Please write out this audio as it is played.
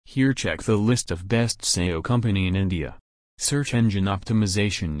Here check the list of best SEO company in India. Search engine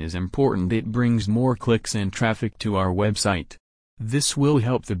optimization is important. It brings more clicks and traffic to our website. This will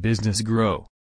help the business grow.